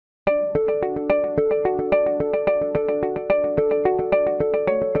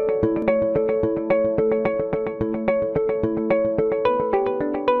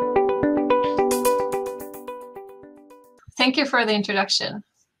Thank you for the introduction.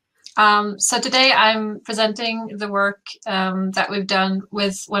 So today I'm presenting the work that we've done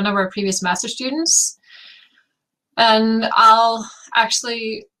with one of our previous master students. And I'll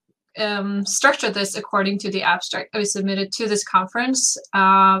actually structure this according to the abstract that we submitted to this conference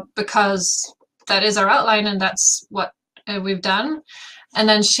because that is our outline and that's what we've done. And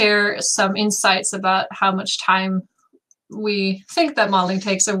then share some insights about how much time we think that modeling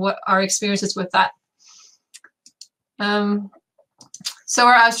takes and what our experiences with that. So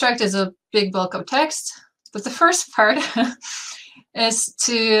our abstract is a big bulk of text, but the first part is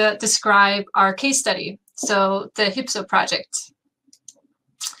to describe our case study, so the HyPSO project.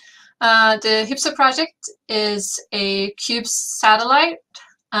 The HyPSO project is a CubeSat satellite,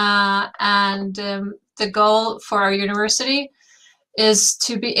 and the goal for our university is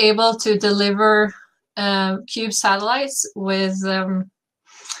to be able to deliver CubeSat satellites with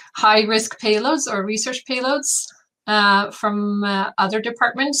high-risk payloads or research payloads from other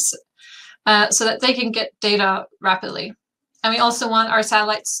departments so that they can get data rapidly. And we also want our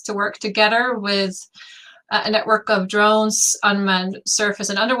satellites to work together with a network of drones, unmanned surface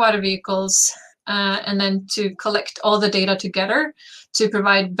and underwater vehicles, and then to collect all the data together to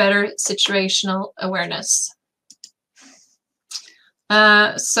provide better situational awareness.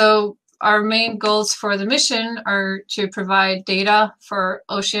 So our main goals for the mission are to provide data for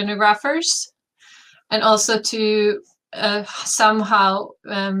oceanographers, and also to somehow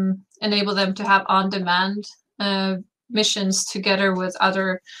enable them to have on-demand missions together with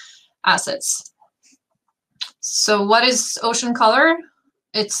other assets. So what is ocean color?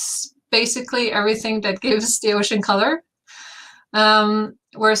 It's basically everything that gives the ocean color.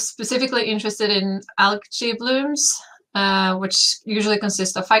 We're specifically interested in algae blooms, which usually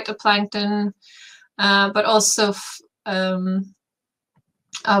consist of phytoplankton, but also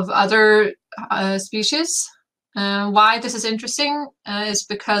of other species. Why this is interesting is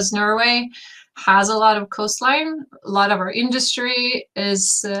because Norway has a lot of coastline. A lot of our industry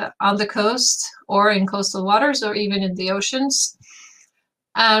is on the coast or in coastal waters or even in the oceans.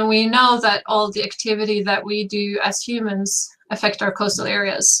 And we know that all the activity that we do as humans affect our coastal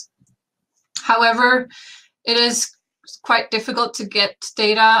areas. However, it is quite difficult to get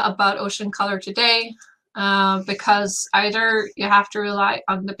data about ocean color today because either you have to rely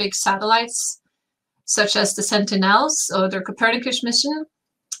on the big satellites, such as the Sentinels or their Copernicus mission,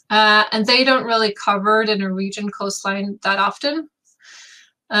 and they don't really cover the Norwegian coastline that often.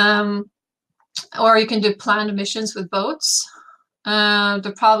 Or you can do planned missions with boats.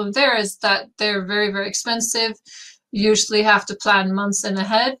 The problem there is that they're very, very expensive. You usually have to plan months in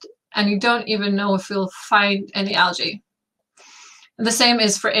ahead, and you don't even know if you'll find any algae. And the same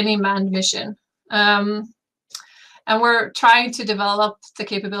is for any manned mission. And we're trying to develop the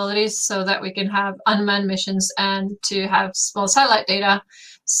capabilities so that we can have unmanned missions and to have small satellite data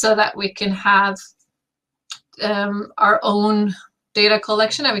so that we can have our own data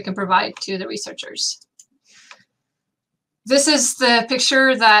collection that we can provide to the researchers. This is the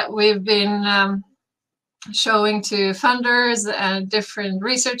picture that we've been showing to funders and different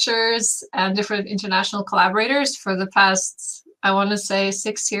researchers and different international collaborators for the past, I want to say,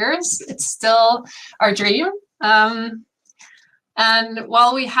 6 years. It's still our dream. And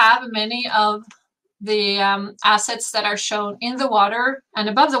while we have many of the assets that are shown in the water and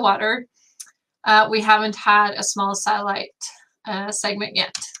above the water, we haven't had a small satellite segment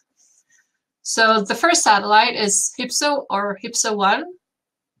yet. So the first satellite is HyPSO or HyPSO-1.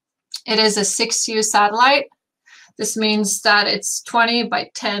 It is a 6U satellite. This means that it's 20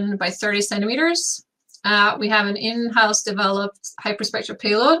 by 10 by 30 centimeters. We have an in-house developed hyperspectral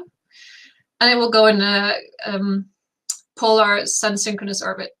payload, and it will go in a polar sun-synchronous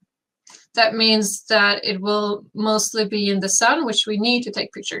orbit. That means that it will mostly be in the sun, which we need to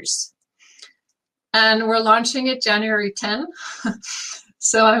take pictures. And we're launching it January 10.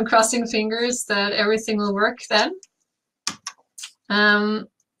 So I'm crossing fingers that everything will work then.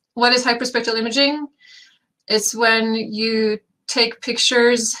 What is hyperspectral imaging? It's when you take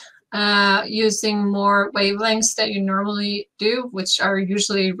pictures using more wavelengths that you normally do, which are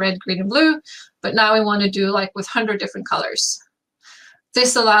usually red, green, and blue. But now we want to do like with 100 different colors.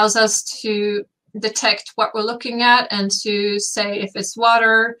 This allows us to detect what we're looking at and to say if it's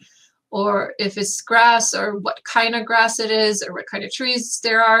water or if it's grass or what kind of grass it is or what kind of trees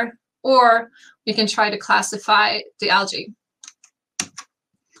there are, or we can try to classify the algae.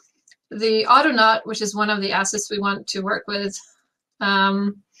 The Autonaut, which is one of the assets we want to work with,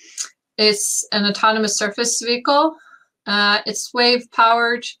 It's an autonomous surface vehicle. It's wave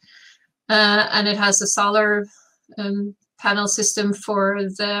powered, and it has a solar panel system for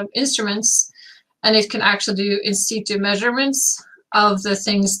the instruments, and it can actually do in situ measurements of the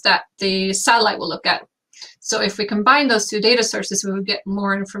things that the satellite will look at. So if we combine those two data sources, we would get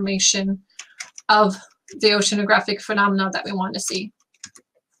more information of the oceanographic phenomena that we want to see.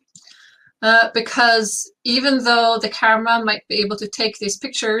 Because even though the camera might be able to take these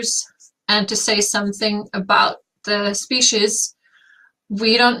pictures and to say something about the species,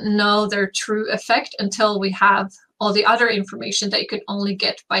 we don't know their true effect until we have all the other information that you could only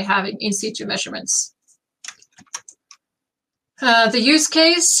get by having in situ measurements. The use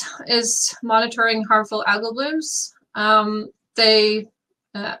case is monitoring harmful algal blooms. They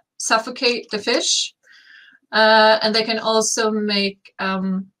suffocate the fish, and they can also make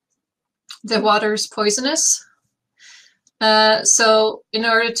the waters poisonous. So in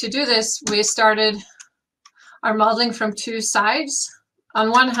order to do this, we started our modeling from two sides. On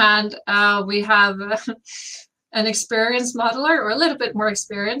one hand, we have an experienced modeler, or a little bit more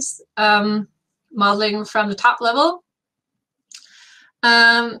experienced, modeling from the top level.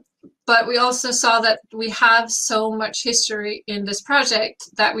 But we also saw that we have so much history in this project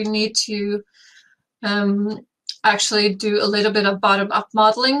that we need to actually do a little bit of bottom-up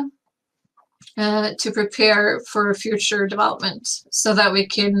modeling to prepare for future development, so that we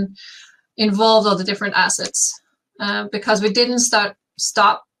can involve all the different assets. Because we didn't start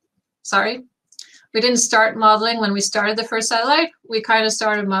modeling when we started the first satellite. We kind of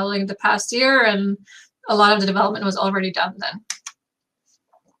started modeling the past year, and a lot of the development was already done then.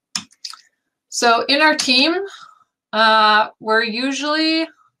 So in our team, we're usually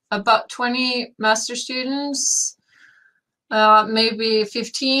about 20 master students, maybe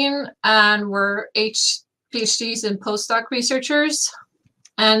 15, and we're PhDs and postdoc researchers.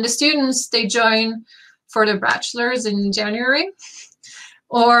 And the students, they join for their bachelor's in January,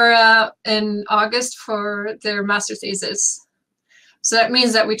 or in August for their master's thesis. So that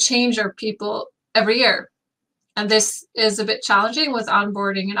means that we change our people every year. And this is a bit challenging with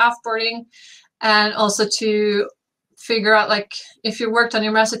onboarding and offboarding, and also to figure out, like, if you worked on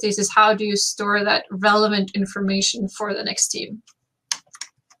your master thesis, how do you store that relevant information for the next team?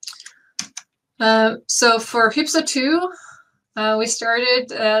 So for HyPSO2, we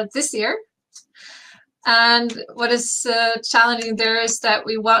started this year. And what is challenging there is that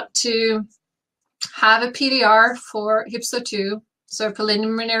we want to have a PDR for HyPSO2, so a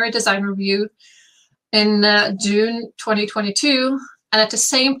preliminary design review, in June 2022. And at the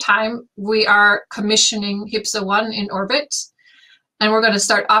same time, we are commissioning HyPSO1 in orbit, and we're going to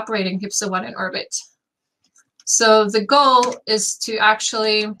start operating HyPSO1 in orbit. So the goal is to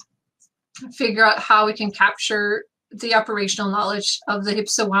actually figure out how we can capture the operational knowledge of the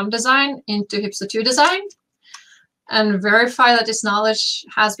HyPSO1 design into HyPSO2 design, and verify that this knowledge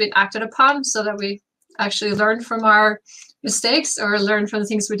has been acted upon, so that we actually learn from our mistakes or learn from the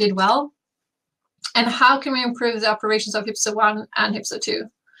things we did well. And how can we improve the operations of HyPSO1 and HyPSO2?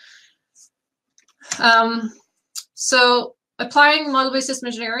 So applying model-based system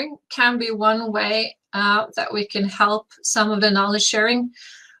engineering can be one way that we can help some of the knowledge sharing,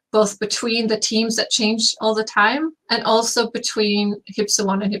 both between the teams that change all the time, and also between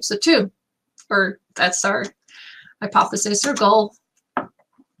HyPSO1 and HyPSO2, or that's our hypothesis or goal.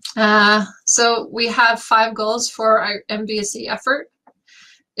 So we have 5 goals for our MBSE effort.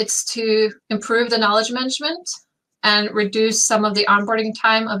 It's to improve the knowledge management and reduce some of the onboarding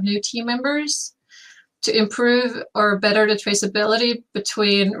time of new team members, to improve or better the traceability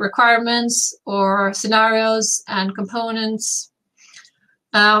between requirements or scenarios and components,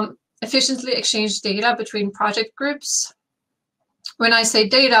 efficiently exchange data between project groups. When I say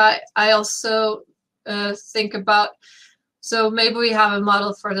data, I also think about, so maybe we have a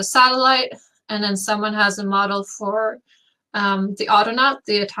model for the satellite, and then someone has a model for the Autonaut,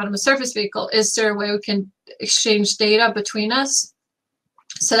 the autonomous surface vehicle. Is there a way we can exchange data between us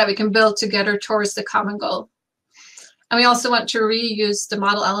so that we can build together towards the common goal? And we also want to reuse the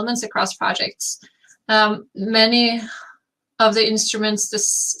model elements across projects. Many of the instruments, the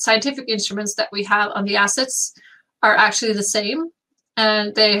scientific instruments that we have on the assets, are actually the same,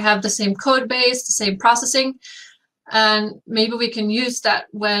 and they have the same code base, the same processing. And maybe we can use that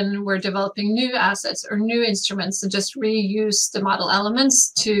when we're developing new assets or new instruments, and just reuse the model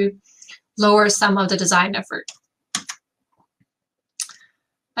elements to lower some of the design effort.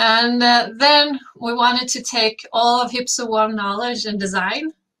 And then we wanted to take all of HyPSO1 knowledge and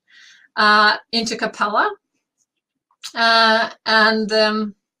design into Capella.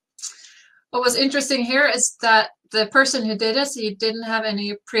 What was interesting here is that the person who did this, he didn't have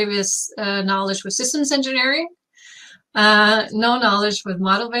any previous knowledge with systems engineering, no knowledge with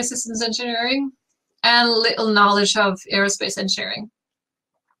model-based systems engineering, and little knowledge of aerospace engineering.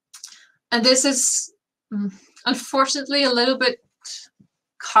 And this is unfortunately a little bit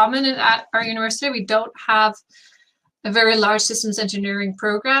common at our university. We don't have a very large systems engineering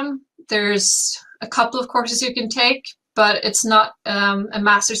program. There's a couple of courses you can take, but it's not a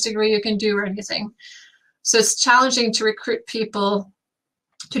master's degree you can do or anything. So it's challenging to recruit people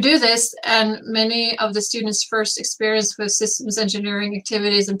to do this, and many of the students' first experience with systems engineering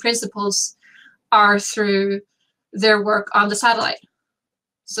activities and principles are through their work on the satellite.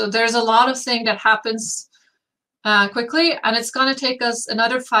 So there's a lot of things that happens quickly, and it's going to take us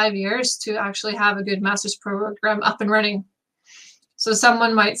another 5 years to actually have a good master's program up and running. So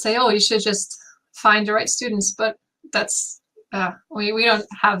someone might say, oh, you should just find the right students, but that's we don't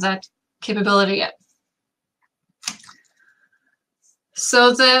have that capability yet.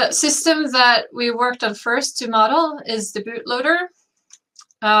 So the system that we worked on first to model is the bootloader.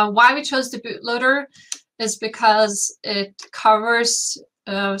 Why we chose the bootloader is because it covers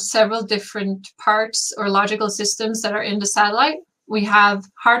several different parts or logical systems that are in the satellite. We have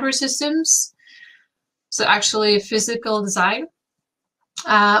hardware systems, so actually physical design.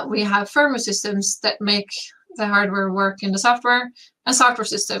 We have firmware systems that make the hardware work in the software, and software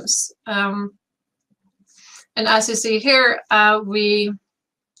systems. And as you see here, we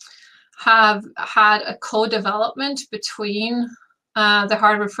have had a co-development between the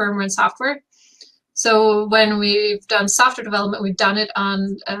hardware, firmware, and software. So when we've done software development, we've done it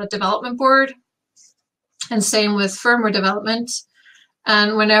on a development board, and same with firmware development.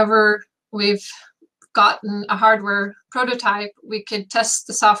 And whenever we've gotten a hardware prototype, we could test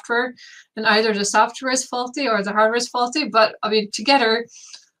the software, and either the software is faulty or the hardware is faulty, but I mean, together,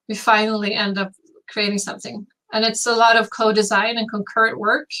 we finally end up creating something. And it's a lot of co-design and concurrent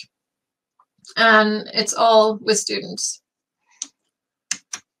work, and it's all with students.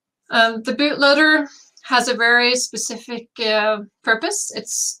 The bootloader has a very specific purpose.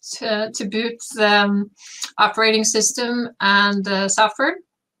 It's to boot the operating system and the software.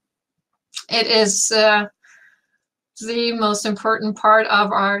 It is the most important part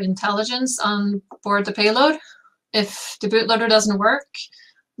of our intelligence on board the payload. If the bootloader doesn't work,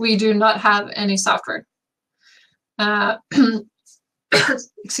 we do not have any software.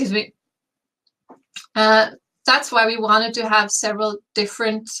 Excuse me. That's why we wanted to have several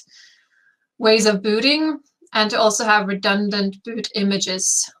different ways of booting, and to also have redundant boot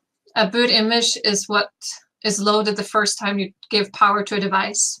images. A boot image is what is loaded the first time you give power to a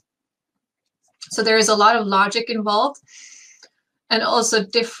device. So there is a lot of logic involved, and also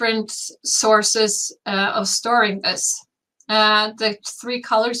different sources of storing this. The 3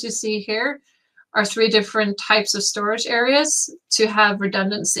 colors you see here are 3 different types of storage areas to have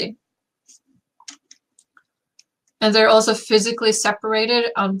redundancy. And they're also physically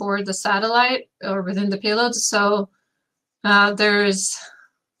separated on board the satellite or within the payload. So there's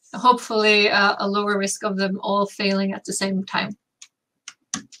hopefully a lower risk of them all failing at the same time.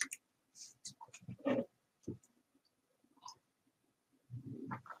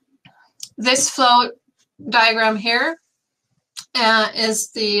 This flow diagram here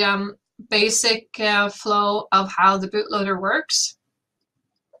is the basic flow of how the bootloader works.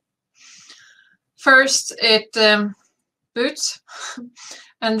 First, it boots,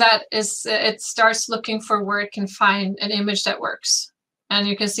 and that is, it starts looking for where it can find an image that works. And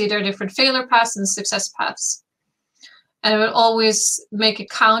you can see there are different failure paths and success paths. And it will always make a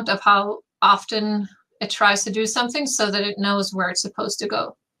count of how often it tries to do something so that it knows where it's supposed to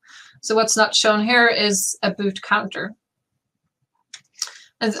go. So what's not shown here is a boot counter.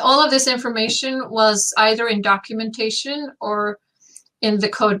 And all of this information was either in documentation or in the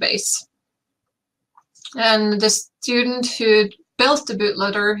code base. And the student who built the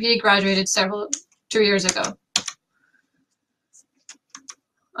bootloader, he graduated 2 years ago.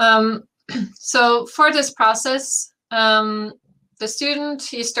 So for this process, the student,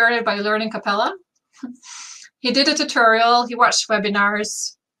 he started by learning Capella. He did a tutorial, he watched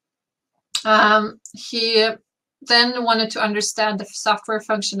webinars. He then wanted to understand the software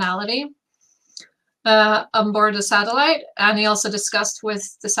functionality on board the satellite, and he also discussed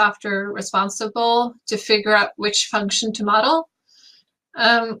with the software responsible to figure out which function to model.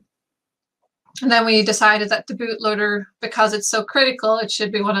 And then we decided that the bootloader, because it's so critical, it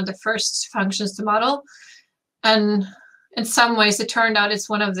should be one of the first functions to model. And in some ways, it turned out it's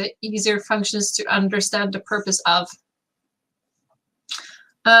one of the easier functions to understand the purpose of.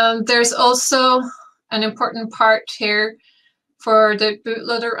 There's also an important part here for the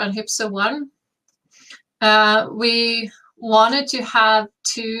bootloader on HIPSA 1. We wanted to have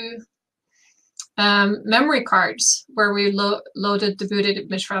 2 memory cards where we loaded the booted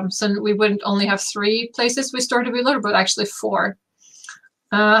image from. So we wouldn't only have 3 places we stored the bootloader, but actually 4.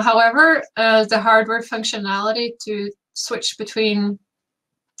 However, the hardware functionality to switch between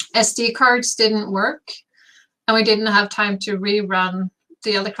SD cards didn't work, and we didn't have time to rerun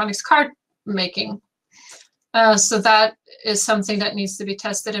the electronics card making. So that is something that needs to be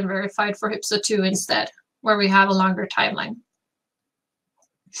tested and verified for HIPSA 2 instead, where we have a longer timeline.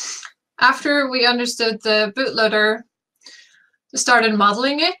 After we understood the bootloader, we started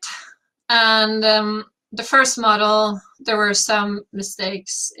modeling it. And the first model, there were some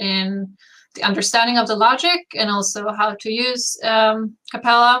mistakes in the understanding of the logic and also how to use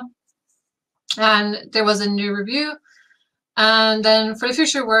Capella. And there was a new review. And then for the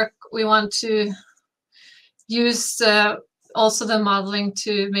future work, we want to use also the modeling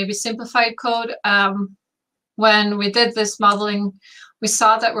to maybe simplify code. When we did this modeling, we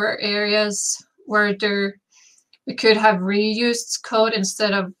saw that were areas where we could have reused code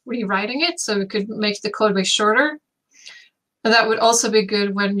instead of rewriting it, so we could make the code base shorter. And that would also be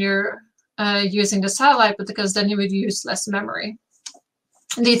good when you're using the satellite, but because then you would use less memory.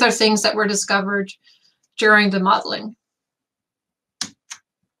 And these are things that were discovered during the modeling.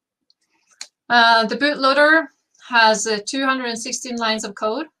 The bootloader has 216 lines of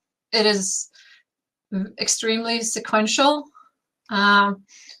code. It is extremely sequential.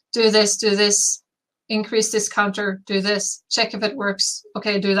 Do this, increase this counter, do this, check if it works,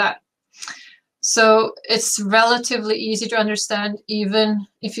 okay, do that. So it's relatively easy to understand even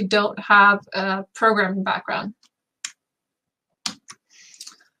if you don't have a programming background.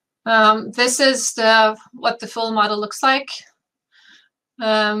 This is what the full model looks like.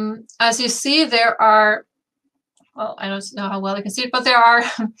 As you see, there are, well, I don't know how well you can see it, but there are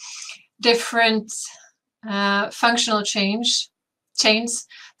different functional chains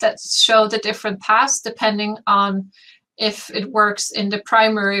that show the different paths depending on if it works in the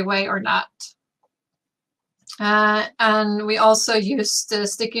primary way or not. And we also use the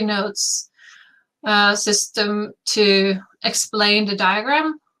sticky notes system to explain the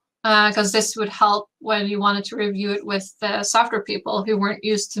diagram, because this would help when you wanted to review it with the software people who weren't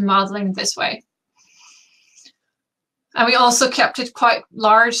used to modeling this way. And we also kept it quite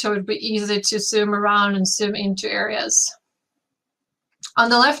large, so it would be easy to zoom around and zoom into areas. On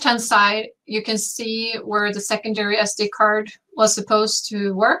the left-hand side, you can see where the secondary SD card was supposed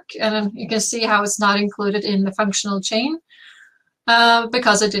to work, and you can see how it's not included in the functional chain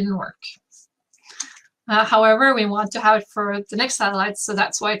because it didn't work. However, we want to have it for the next satellite, so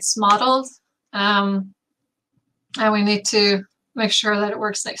that's why it's modeled. And we need to make sure that it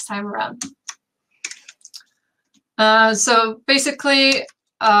works next time around. So basically,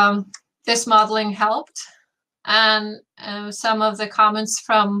 this modeling helped. And some of the comments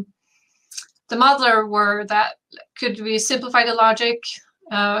from the modeler were that could we simplify the logic?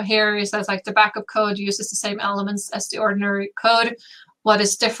 Here he says like the backup code uses the same elements as the ordinary code. What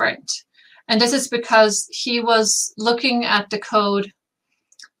is different? And this is because he was looking at the code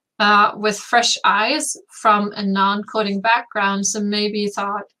with fresh eyes from a non-coding background. So maybe he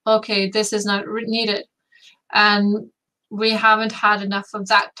thought, okay, this is not needed. And we haven't had enough of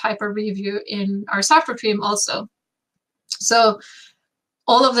that type of review in our software team also. So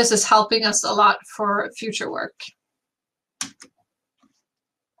all of this is helping us a lot for future work.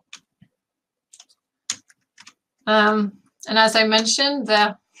 And as I mentioned,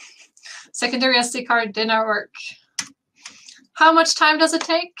 the secondary SD card did not work. How much time does it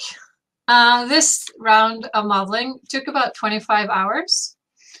take? This round of modeling took about 25 hours.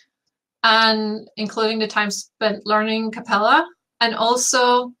 And including the time spent learning Capella, and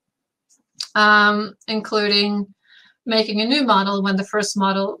also including making a new model when the first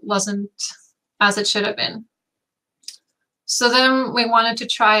model wasn't as it should have been. So then we wanted to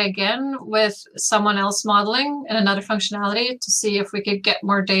try again with someone else modeling and another functionality to see if we could get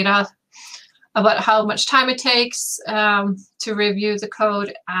more data about how much time it takes to review the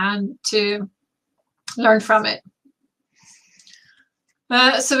code and to learn from it.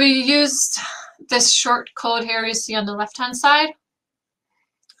 So we used this short code here you see on the left-hand side.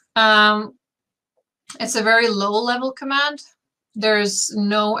 It's a very low-level command. There's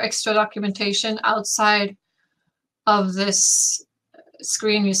no extra documentation outside of this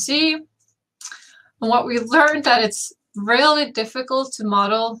screen you see. And what we learned that it's really difficult to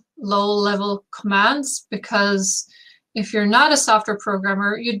model low-level commands because if you're not a software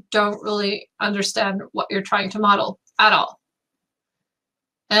programmer, you don't really understand what you're trying to model at all.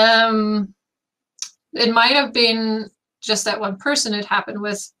 It might have been just that one person it happened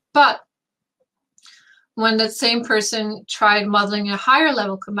with, but when the same person tried modeling a higher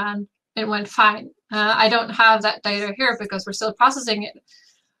level command, it went fine. I don't have that data here because we're still processing it,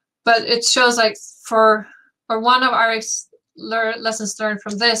 but it shows like for one of our lessons learned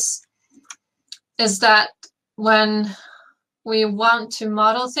from this is that when we want to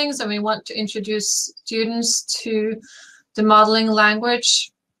model things and we want to introduce students to the modeling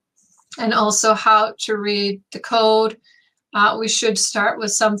language and also how to read the code, we should start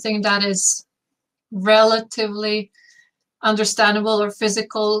with something that is relatively understandable or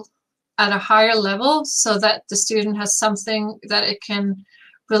physical at a higher level so that the student has something that it can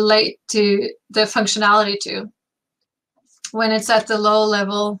relate to the functionality to. When it's at the low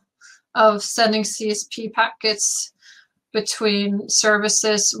level of sending CSP packets between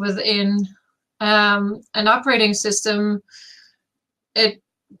services within an operating system, it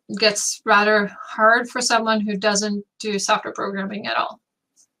gets rather hard for someone who doesn't do software programming at all.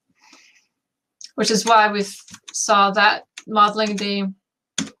 Which is why we saw that modeling the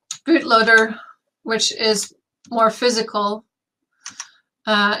bootloader, which is more physical,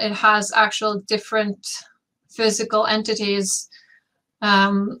 it has actual different physical entities,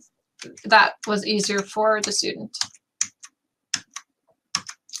 that was easier for the student.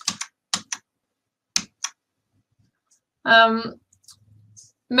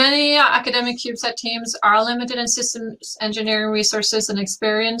 Many academic CubeSat teams are limited in systems engineering resources and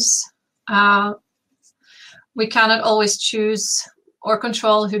experience. We cannot always choose or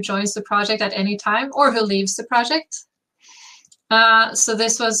control who joins the project at any time or who leaves the project. So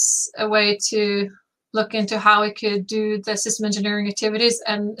this was a way to look into how we could do the system engineering activities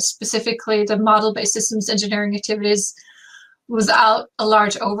and specifically the model-based systems engineering activities without a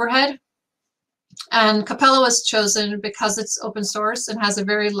large overhead. And Capella was chosen because it's open source and has a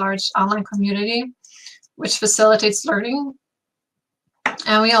very large online community, which facilitates learning.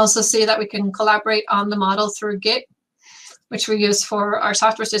 And we also see that we can collaborate on the model through Git, which we use for our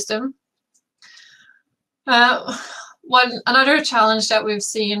software system. Another challenge that we've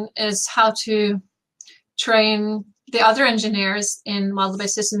seen is how to train the other engineers in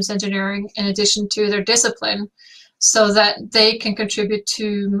model-based systems engineering in addition to their discipline so that they can contribute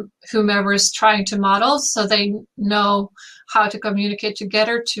to whomever is trying to model so they know how to communicate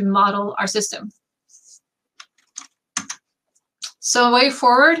together to model our system. So a way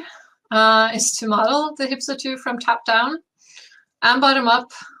forward is to model the HIPSA2 from top down and bottom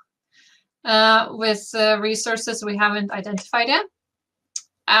up with resources we haven't identified yet.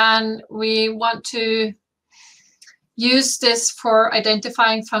 And we want to use this for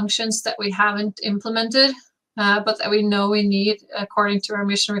identifying functions that we haven't implemented, but that we know we need according to our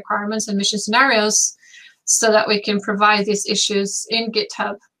mission requirements and mission scenarios so that we can provide these issues in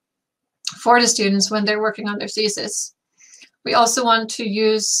GitHub for the students when they're working on their thesis. We also want to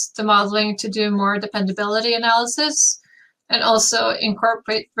use the modeling to do more dependability analysis and also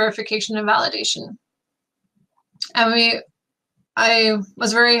incorporate verification and validation. And I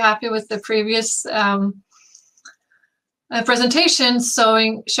was very happy with the previous presentation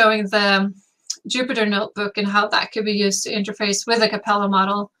showing the Jupyter notebook and how that could be used to interface with a Capella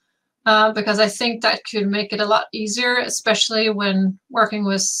model, because I think that could make it a lot easier, especially when working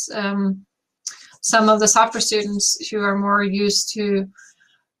with some of the software students who are more used to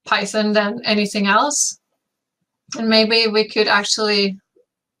Python than anything else. And maybe we could actually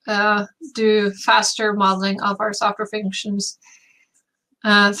do faster modeling of our software functions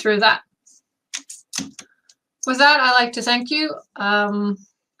through that. With that, I'd like to thank you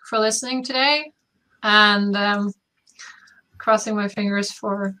for listening today and crossing my fingers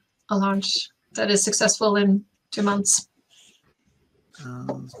for a launch that is successful in 2 months.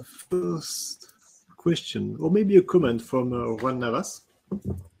 The first question, or maybe a comment from Juan Navas.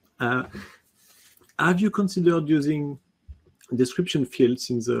 Have you considered using description fields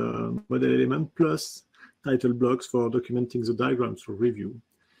in the model element plus title blocks for documenting the diagrams for review?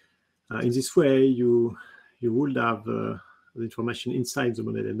 In this way, you would have the information inside the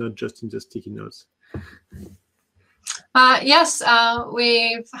model and not just in the sticky notes. Yes,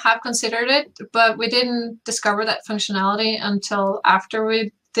 we have considered it, but we didn't discover that functionality until after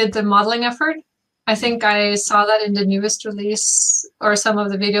we did the modeling effort. I think I saw that in the newest release or some of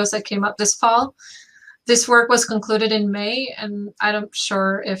the videos that came up this fall. This work was concluded in May, and I'm not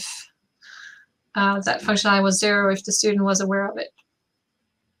sure if that functionality was there or if the student was aware of it.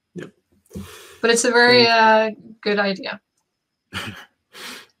 Yep. But it's a very good idea.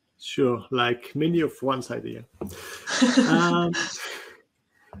 Sure, like many of one's idea.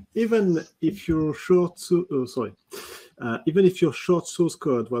 Even if your short source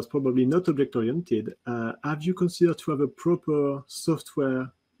code was probably not object-oriented, have you considered to have a proper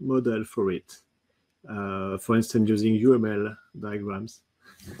software model for it? for instance, using UML diagrams?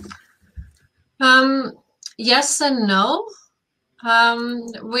 Yes and no.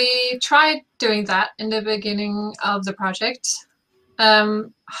 We tried doing that in the beginning of the project.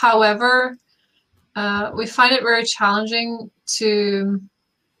 However, we find it very challenging to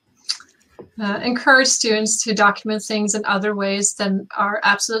encourage students to document things in other ways than are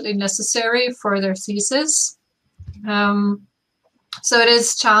absolutely necessary for their thesis. So it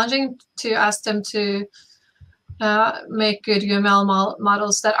is challenging to ask them to make good UML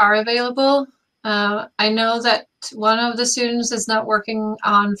models that are available. I know that one of the students is now working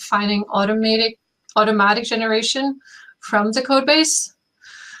on finding automatic generation from the codebase,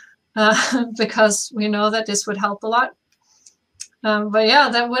 because we know that this would help a lot. But yeah,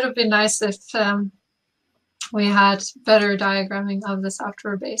 that would have been nice if we had better diagramming of the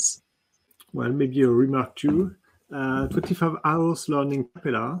software base. Well, maybe a remark too. 25 hours learning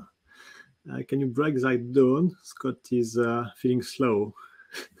Capella. Can you break that down? Scott is feeling slow.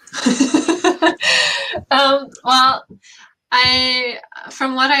 Well,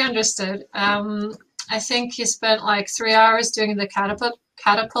 from what I understood, I think he spent like 3 hours doing the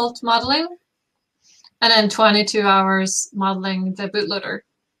catapult modeling, and then 22 hours modeling the bootloader.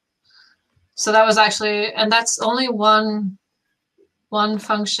 So that was actually, and that's only one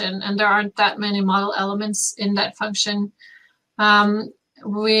function, and there aren't that many model elements in that function.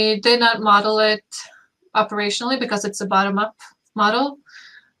 We did not model it operationally because it's a bottom-up model,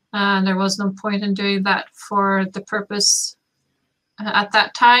 and there was no point in doing that for the purpose at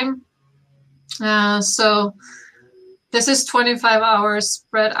that time. So this is 25 hours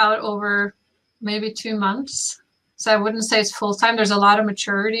spread out over maybe 2 months. So I wouldn't say it's full-time. There's a lot of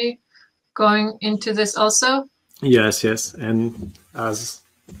maturity going into this also. Yes, yes. And as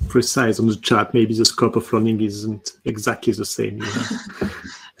precise on the chat, maybe the scope of learning isn't exactly the same. You know?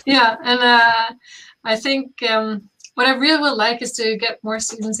 Yeah, and I think what I really would like is to get more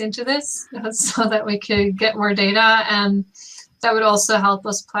students into this so that we could get more data, and that would also help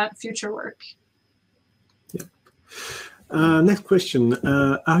us plan future work. Yeah. Next question.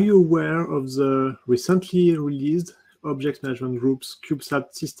 Are you aware of the recently released Object Management Group's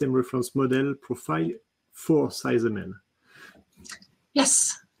CubeSat System Reference Model Profile for SizeML?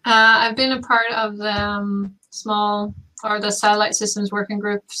 Yes. I've been a part of the the Satellite Systems Working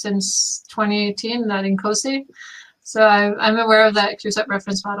Group since 2018, that in COSI. So I'm aware of that CubeSat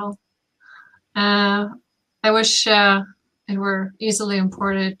reference model. I wish it were easily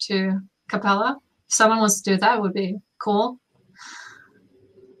imported to Capella. If someone wants to do that, it would be cool.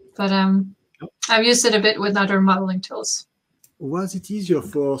 But I've used it a bit with other modeling tools. Was it easier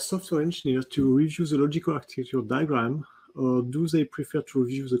for software engineers to review the logical architecture diagram, or do they prefer to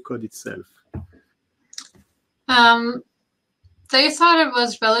review the code itself? They thought it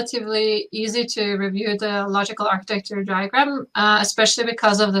was relatively easy to review the logical architecture diagram, especially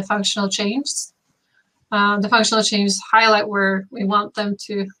because of the functional changes. The functional changes highlight where we want them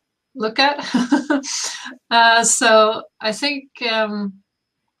to look at. So I think using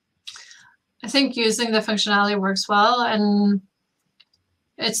the functionality works well, and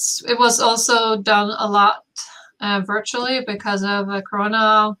it was also done a lot virtually because of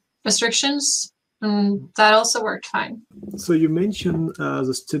Corona restrictions, and that also worked fine. So you mentioned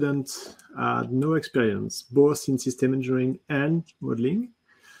the student had no experience both in system engineering and modeling.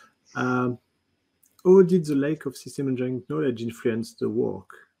 How did the lack of system engineering knowledge influence the work,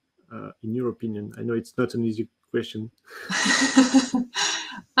 in your opinion? I know it's not an easy question.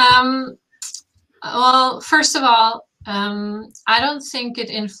 Well, first of all, I don't think it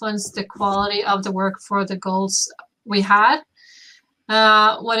influenced the quality of the work for the goals we had.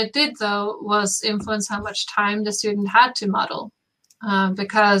 What it did, though, was influence how much time the student had to model,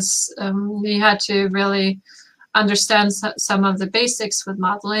 because he had to really understand some of the basics with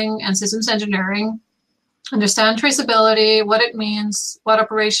modeling and systems engineering, understand traceability, what it means, what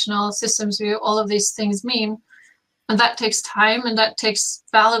operational systems view, all of these things mean. And that takes time, and that takes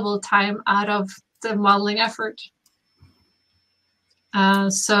valuable time out of the modeling effort.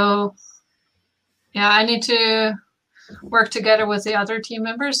 So, yeah, I need to work together with the other team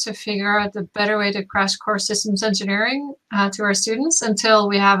members to figure out the better way to crash course systems engineering to our students until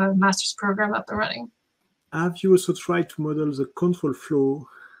we have a master's program up and running. Have you also tried to model the control flow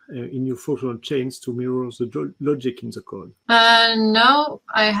in your functional chains to mirror the logic in the code? No,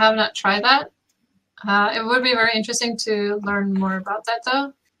 I have not tried that. It would be very interesting to learn more about that,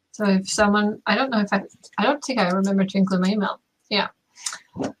 though. So if someone, I don't think I remember to include my email. Yeah.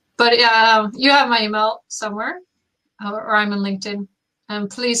 But you have my email somewhere, or I'm on LinkedIn. And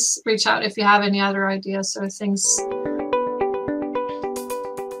please reach out if you have any other ideas or things